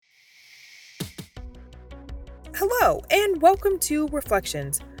Hello, and welcome to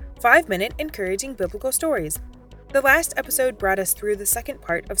Reflections, 5-minute encouraging biblical stories. The last episode brought us through the second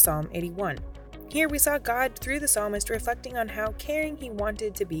part of Psalm 81. Here we saw God through the psalmist reflecting on how caring he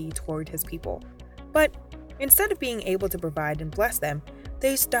wanted to be toward his people. But instead of being able to provide and bless them,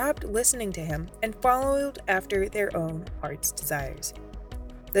 they stopped listening to him and followed after their own heart's desires.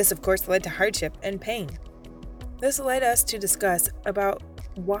 This, of course, led to hardship and pain. This led us to discuss about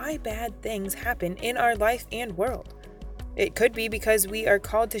why bad things happen in our life and world. It could be because we are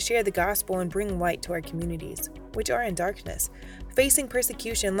called to share the gospel and bring light to our communities, which are in darkness, facing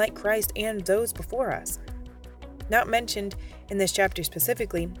persecution like Christ and those before us. Not mentioned in this chapter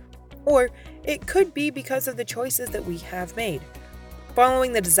specifically, or it could be because of the choices that we have made,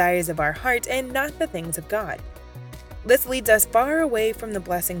 following the desires of our heart and not the things of God. This leads us far away from the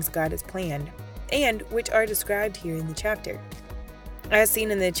blessings God has planned, and which are described here in the chapter. As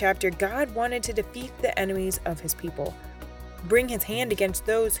seen in the chapter, God wanted to defeat the enemies of his people, bring his hand against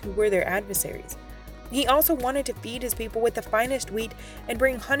those who were their adversaries. He also wanted to feed his people with the finest wheat and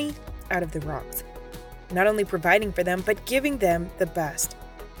bring honey out of the rocks, not only providing for them, but giving them the best.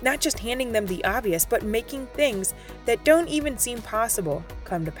 Not just handing them the obvious, but making things that don't even seem possible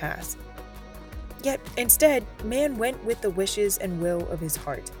come to pass. Yet, instead, man went with the wishes and will of his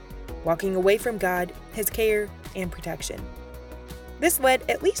heart, walking away from God, his care, and protection. This led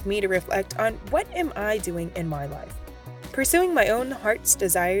at least me to reflect on what am I doing in my life? Pursuing my own heart's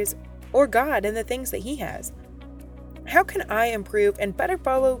desires or God and the things that he has? How can I improve and better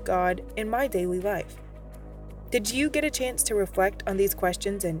follow God in my daily life? Did you get a chance to reflect on these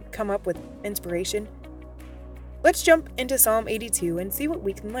questions and come up with inspiration? Let's jump into Psalm 82 and see what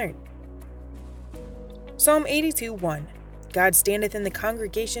we can learn. Psalm 82:1. God standeth in the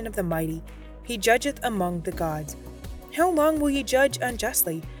congregation of the mighty, he judgeth among the gods. How long will ye judge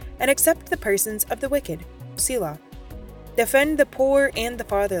unjustly, and accept the persons of the wicked? Selah. Defend the poor and the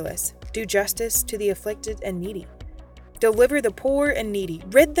fatherless. Do justice to the afflicted and needy. Deliver the poor and needy.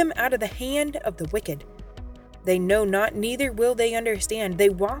 Rid them out of the hand of the wicked. They know not, neither will they understand. They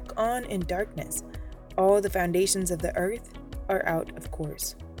walk on in darkness. All the foundations of the earth are out of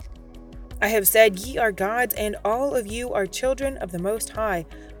course. I have said, ye are gods, and all of you are children of the Most High.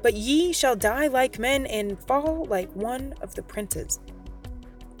 But ye shall die like men, and fall like one of the princes.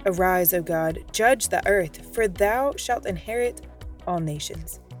 Arise, O God, judge the earth, for thou shalt inherit all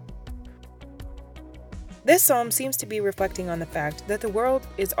nations. This psalm seems to be reflecting on the fact that the world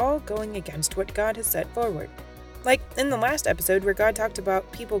is all going against what God has set forward. Like in the last episode where God talked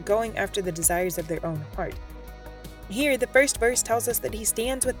about people going after the desires of their own heart. Here, the first verse tells us that he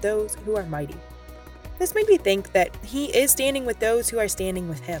stands with those who are mighty. This made me think that he is standing with those who are standing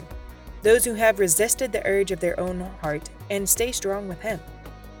with him, those who have resisted the urge of their own heart and stay strong with him.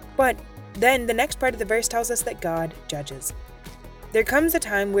 But then the next part of the verse tells us that God judges. There comes a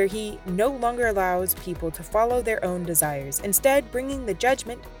time where he no longer allows people to follow their own desires, instead bringing the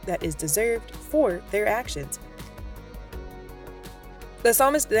judgment that is deserved for their actions. The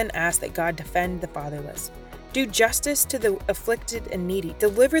psalmist then asks that God defend the fatherless, do justice to the afflicted and needy,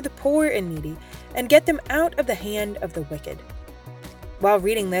 deliver the poor and needy, and get them out of the hand of the wicked. While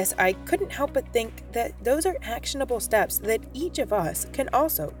reading this, I couldn't help but think that those are actionable steps that each of us can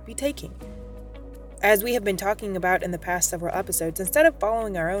also be taking. As we have been talking about in the past several episodes, instead of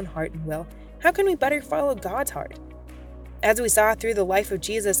following our own heart and will, how can we better follow God's heart? As we saw through the life of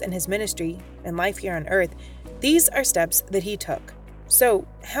Jesus and his ministry and life here on earth, these are steps that he took. So,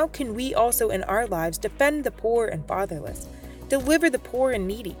 how can we also in our lives defend the poor and fatherless, deliver the poor and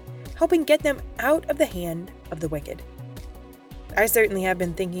needy, helping get them out of the hand of the wicked? I certainly have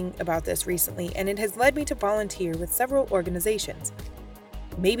been thinking about this recently, and it has led me to volunteer with several organizations.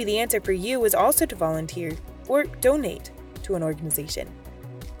 Maybe the answer for you is also to volunteer or donate to an organization.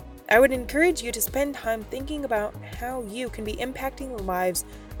 I would encourage you to spend time thinking about how you can be impacting the lives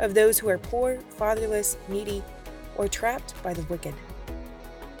of those who are poor, fatherless, needy, or trapped by the wicked.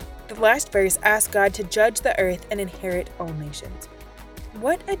 The last verse asks God to judge the earth and inherit all nations.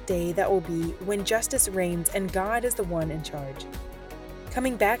 What a day that will be when justice reigns and God is the one in charge,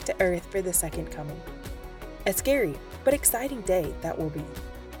 coming back to earth for the second coming. A scary but exciting day that will be.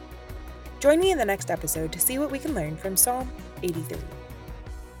 Join me in the next episode to see what we can learn from Psalm 83.